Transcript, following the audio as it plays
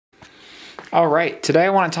All right, today I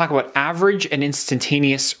want to talk about average and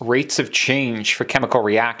instantaneous rates of change for chemical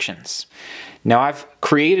reactions. Now I've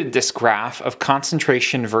created this graph of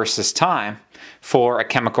concentration versus time for a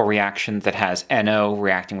chemical reaction that has NO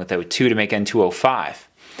reacting with O2 to make N2O5.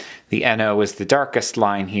 The NO is the darkest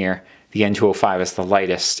line here, the N2O5 is the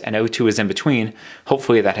lightest, and O2 is in between.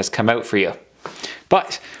 Hopefully that has come out for you.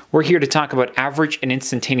 But we're here to talk about average and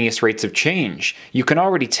instantaneous rates of change. You can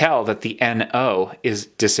already tell that the NO is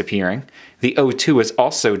disappearing, the O2 is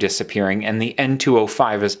also disappearing, and the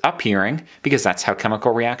N2O5 is appearing because that's how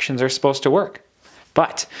chemical reactions are supposed to work.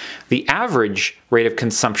 But the average rate of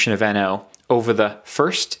consumption of NO over the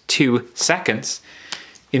first 2 seconds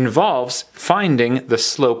involves finding the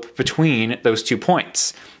slope between those 2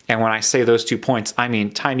 points. And when I say those 2 points, I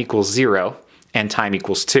mean time equals 0 and time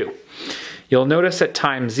equals 2. You'll notice at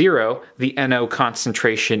time 0, the NO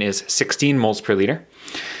concentration is 16 moles per liter.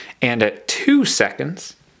 And at 2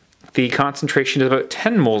 seconds, the concentration is about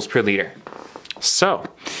 10 moles per liter. So,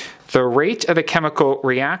 the rate of a chemical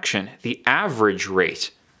reaction, the average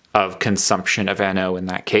rate of consumption of NO in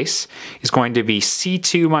that case, is going to be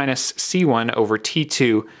C2 minus C1 over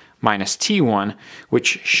T2 minus T1,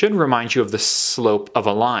 which should remind you of the slope of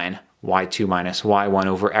a line, Y2 minus Y1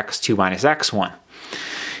 over X2 minus X1.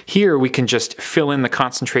 Here we can just fill in the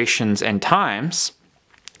concentrations and times.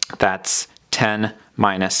 That's 10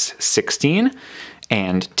 minus 16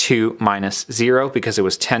 and 2 minus 0 because it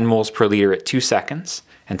was 10 moles per liter at 2 seconds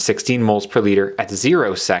and 16 moles per liter at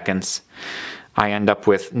 0 seconds. I end up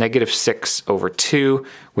with negative 6 over 2,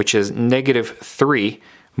 which is negative 3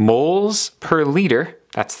 moles per liter.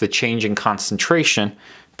 That's the change in concentration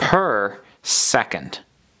per second.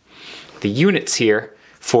 The units here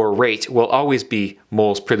for rate will always be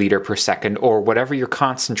moles per liter per second, or whatever your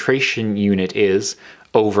concentration unit is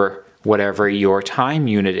over whatever your time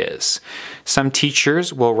unit is. Some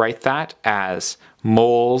teachers will write that as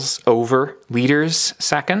moles over liters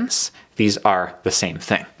seconds. These are the same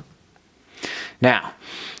thing. Now,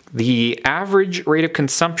 the average rate of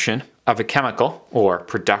consumption of a chemical, or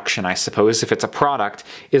production I suppose if it's a product,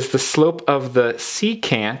 is the slope of the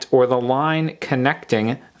secant, or the line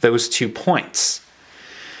connecting those 2 points.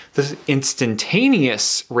 The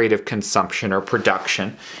instantaneous rate of consumption or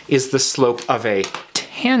production is the slope of a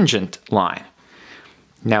tangent line.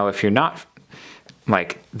 Now, if you're not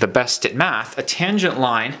like the best at math, a tangent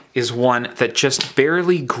line is one that just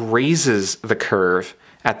barely grazes the curve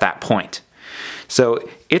at that point. So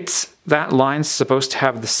that line's supposed to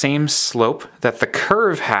have the same slope that the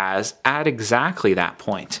curve has at exactly that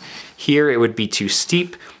point. Here it would be too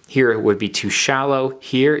steep, here it would be too shallow,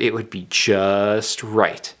 here it would be just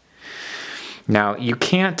right. Now, you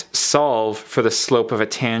can't solve for the slope of a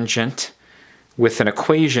tangent with an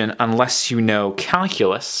equation unless you know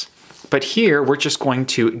calculus, but here we're just going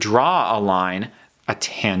to draw a line, a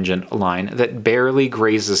tangent line, that barely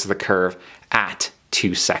grazes the curve at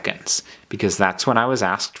 2 seconds, because that's when I was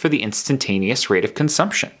asked for the instantaneous rate of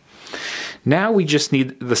consumption. Now we just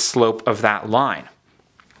need the slope of that line.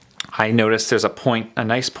 I noticed there's a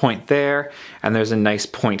nice point there, and there's a nice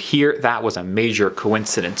point here. That was a major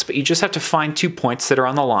coincidence, but you just have to find 2 points that are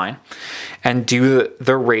on the line and do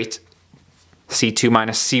the rate C2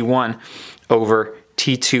 minus C1 over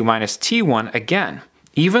T2 minus T1 again.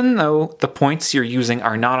 Even though the points you're using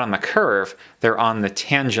are not on the curve, they're on the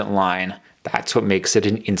tangent line. That's what makes it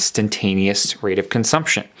an instantaneous rate of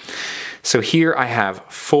consumption. So here I have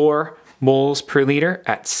 4 moles per liter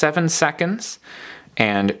at 7 seconds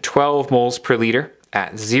and 12 moles per liter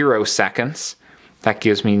at 0 seconds. That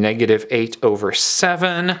gives me negative 8 over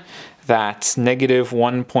 7. That's negative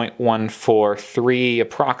 1.143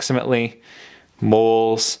 approximately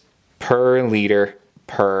moles per liter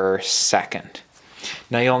per second.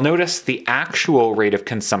 Now you'll notice the actual rate of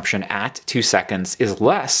consumption at 2 seconds is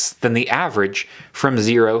less than the average from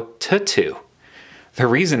 0 to 2. The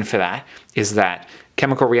reason for that is that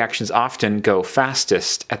chemical reactions often go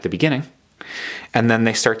fastest at the beginning, and then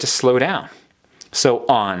they start to slow down. So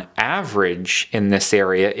on average in this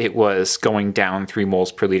area, it was going down 3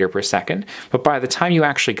 moles per liter per second, but by the time you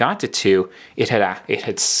actually got to 2, it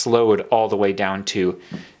had slowed all the way down to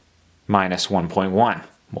minus 1.1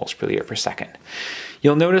 moles per liter per second.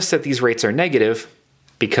 You'll notice that these rates are negative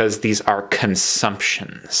because these are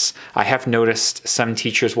consumptions. I have noticed some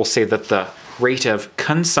teachers will say that the rate of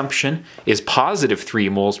consumption is positive 3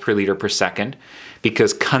 moles per liter per second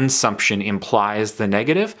because consumption implies the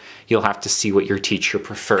negative. You'll have to see what your teacher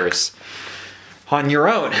prefers on your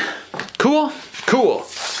own. Cool? Cool.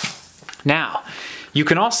 Now, you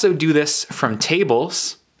can also do this from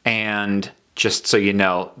tables and just so you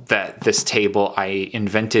know that this table I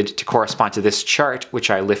invented to correspond to this chart, which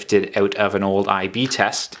I lifted out of an old IB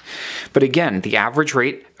test. But again, the average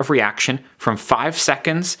rate of reaction from 5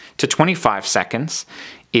 seconds to 25 seconds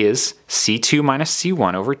is C2 minus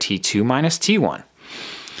C1 over T2 minus T1.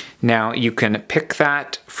 Now you can pick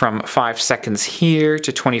that from 5 seconds here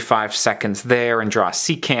to 25 seconds there and draw a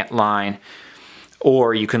secant line,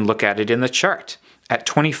 or you can look at it in the chart. At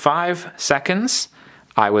 25 seconds,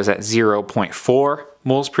 I was at 0.4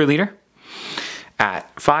 moles per liter. At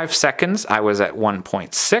 5 seconds, I was at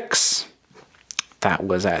 1.6. That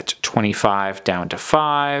was at 25 down to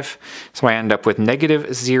 5. So I end up with negative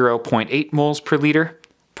 0.8 moles per liter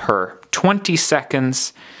per 20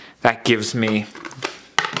 seconds. That gives me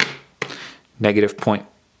negative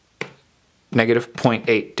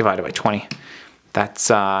 0.8 divided by 20. That's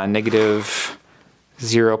negative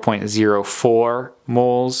 0.04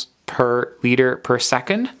 moles per liter per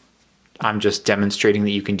second. I'm just demonstrating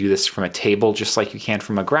that you can do this from a table just like you can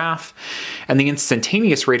from a graph. And the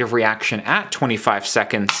instantaneous rate of reaction at 25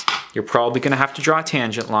 seconds, you're probably going to have to draw a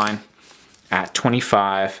tangent line at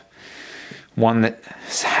 25, one that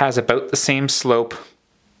has about the same slope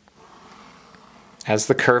as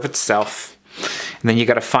the curve itself. And then you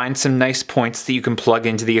got to find some nice points that you can plug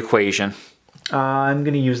into the equation. I'm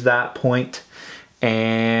going to use that point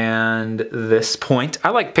and this point. I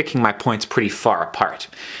like picking my points pretty far apart.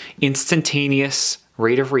 Instantaneous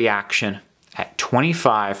rate of reaction at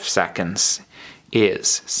 25 seconds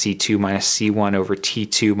is C2 minus C1 over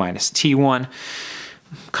T2 minus T1.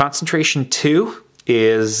 Concentration 2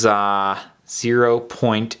 is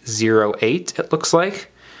 0.08, it looks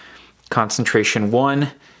like. Concentration 1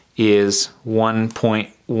 is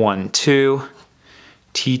 1.12.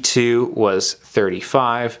 T2 was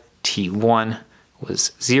 35. T1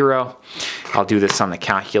 was 0. I'll do this on the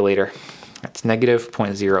calculator. That's negative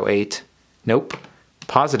 0.08. Nope.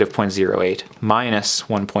 Positive 0.08 minus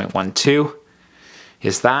 1.12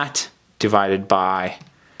 is that divided by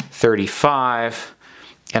 35,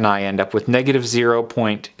 and I end up with negative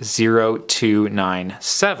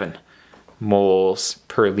 0.0297 moles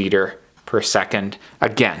per liter per second.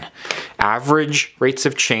 Again, average rates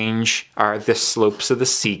of change are the slopes of the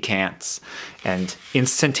secants, and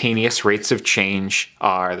instantaneous rates of change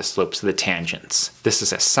are the slopes of the tangents. This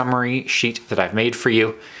is a summary sheet that I've made for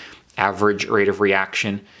you. Average rate of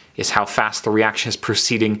reaction is how fast the reaction is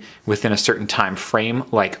proceeding within a certain time frame,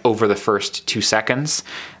 like over the first 2 seconds.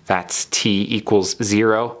 That's t equals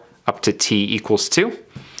 0 up to t equals 2.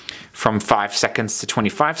 From 5 seconds to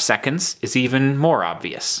 25 seconds is even more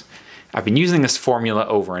obvious. I've been using this formula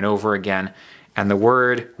over and over again, and the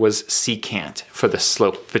word was secant for the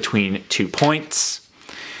slope between 2 points.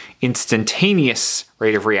 Instantaneous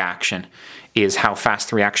rate of reaction is how fast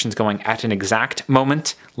the reaction is going at an exact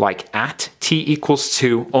moment, like at t equals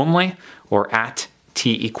 2 only, or at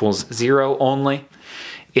t equals 0 only.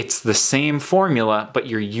 It's the same formula, but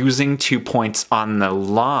you're using 2 points on the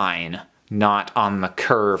line, not on the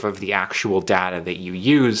curve of the actual data that you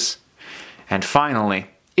use. And finally,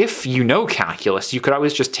 if you know calculus, you could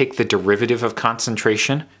always just take the derivative of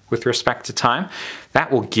concentration with respect to time. That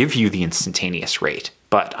will give you the instantaneous rate.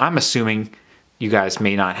 But I'm assuming you guys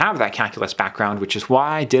may not have that calculus background, which is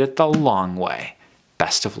why I did it the long way.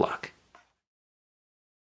 Best of luck.